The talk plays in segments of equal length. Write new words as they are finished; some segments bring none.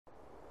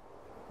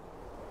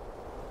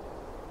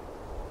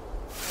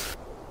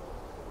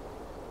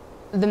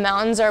The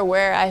mountains are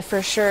where I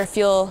for sure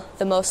feel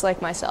the most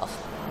like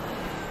myself.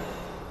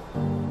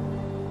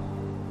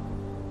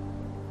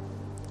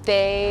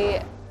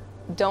 They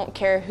don't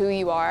care who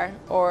you are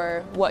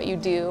or what you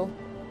do.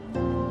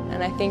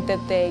 And I think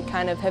that they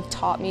kind of have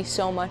taught me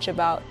so much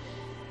about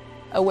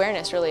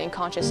awareness, really, and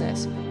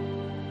consciousness.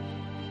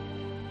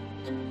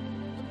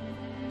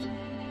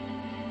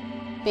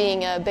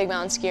 Being a big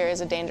mountain skier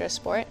is a dangerous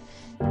sport.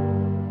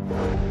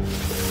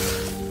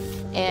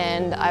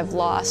 And I've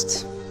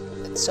lost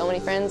so many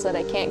friends that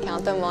I can't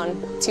count them on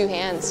two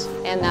hands.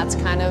 And that's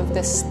kind of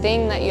this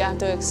thing that you have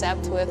to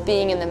accept with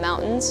being in the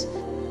mountains,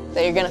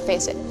 that you're gonna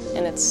face it,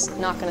 and it's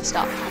not gonna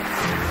stop.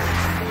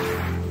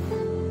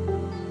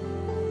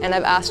 And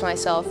I've asked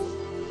myself,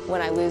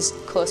 when I lose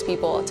close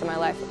people to my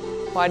life,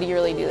 why do you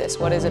really do this?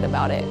 What is it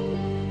about it?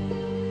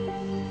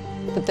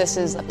 But this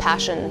is a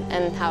passion,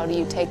 and how do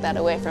you take that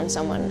away from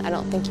someone? I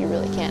don't think you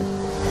really can.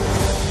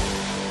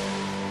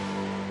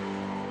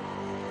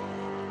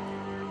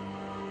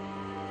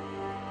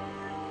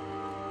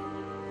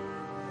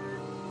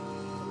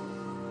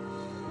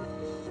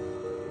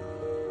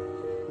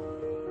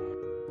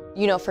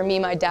 You know, for me,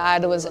 my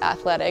dad was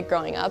athletic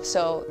growing up,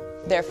 so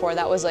therefore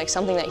that was like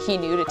something that he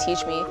knew to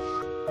teach me.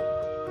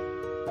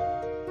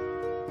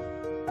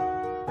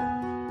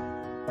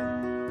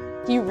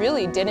 He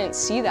really didn't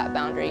see that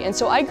boundary, and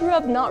so I grew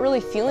up not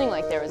really feeling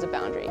like there was a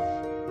boundary.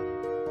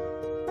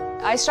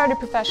 I started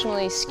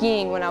professionally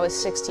skiing when I was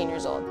 16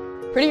 years old.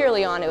 Pretty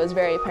early on, it was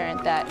very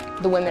apparent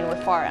that the women were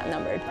far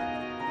outnumbered.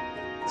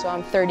 So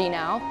I'm 30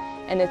 now,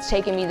 and it's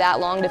taken me that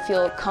long to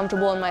feel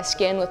comfortable in my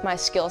skin with my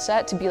skill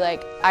set to be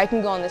like, I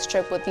can go on this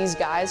trip with these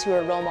guys who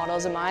are role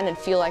models of mine and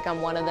feel like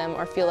I'm one of them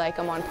or feel like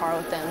I'm on par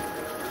with them.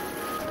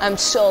 I'm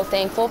so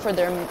thankful for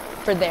their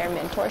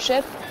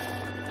mentorship.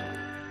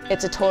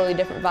 It's a totally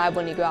different vibe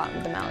when you go out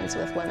in the mountains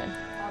with women.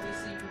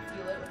 Obviously you can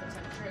feel it with the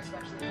temperature,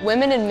 especially.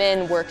 Women and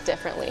men work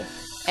differently,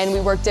 and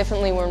we work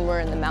differently when we're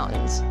in the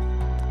mountains.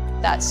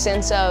 That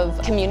sense of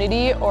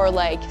community or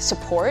like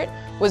support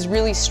was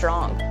really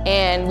strong,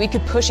 and we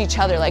could push each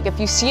other. Like if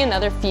you see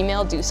another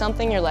female do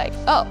something, you're like,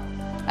 oh,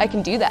 I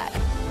can do that.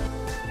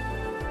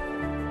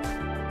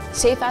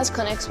 S.A.F.E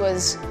clinics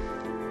was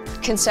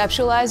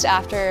conceptualized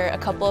after a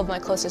couple of my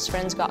closest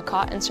friends got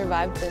caught and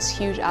survived this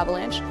huge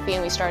avalanche.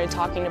 And we started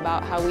talking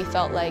about how we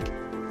felt like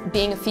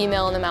being a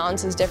female in the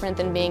mountains is different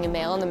than being a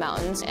male in the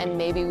mountains, and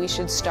maybe we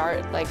should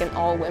start like an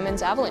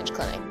all-women's avalanche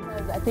clinic.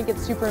 I think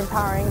it's super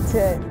empowering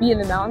to be in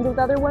the mountains with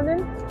other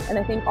women, and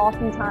I think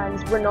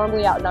oftentimes we're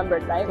normally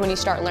outnumbered, right? When you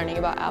start learning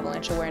about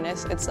avalanche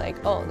awareness, it's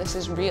like, oh, this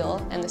is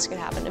real and this could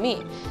happen to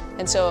me.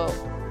 And so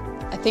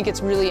I think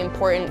it's really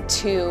important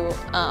to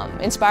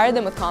inspire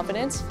them with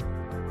confidence.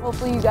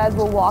 Hopefully you guys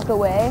will walk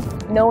away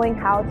knowing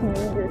how to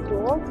use your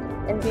tools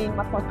and being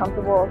much more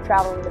comfortable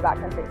traveling in the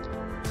backcountry.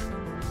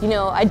 You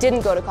know, I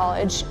didn't go to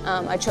college.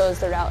 I chose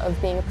the route of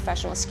being a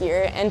professional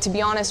skier, and to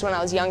be honest, when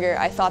I was younger,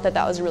 I thought that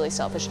that was a really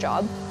selfish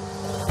job.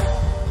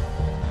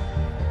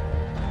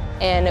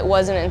 And it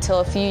wasn't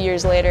until a few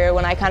years later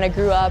when I kind of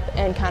grew up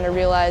and kind of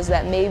realized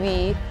that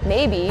maybe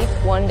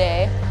one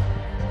day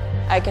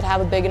I could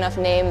have a big enough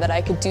name that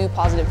I could do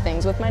positive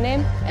things with my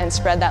name and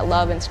spread that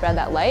love and spread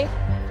that light.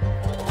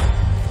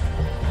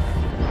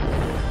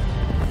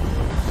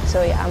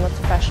 So yeah, I'm a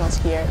professional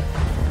skier.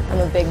 I'm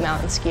a big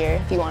mountain skier,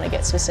 if you want to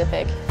get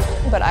specific.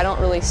 But I don't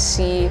really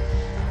see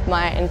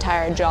my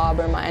entire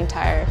job or my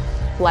entire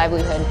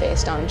livelihood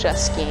based on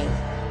just skiing.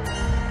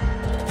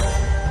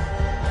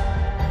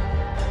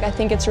 I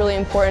think it's really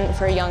important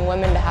for young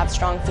women to have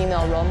strong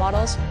female role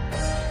models.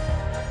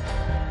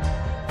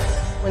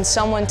 When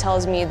someone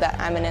tells me that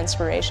I'm an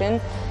inspiration,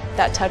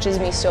 that touches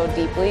me so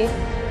deeply.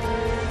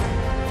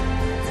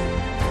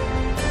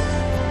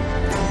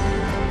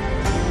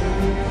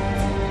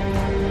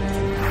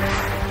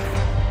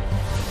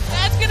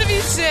 That's gonna be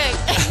sick!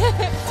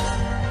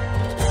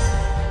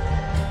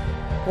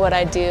 What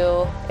I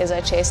do is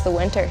I chase the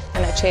winter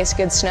and I chase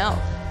good snow,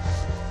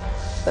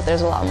 but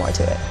there's a lot more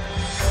to it.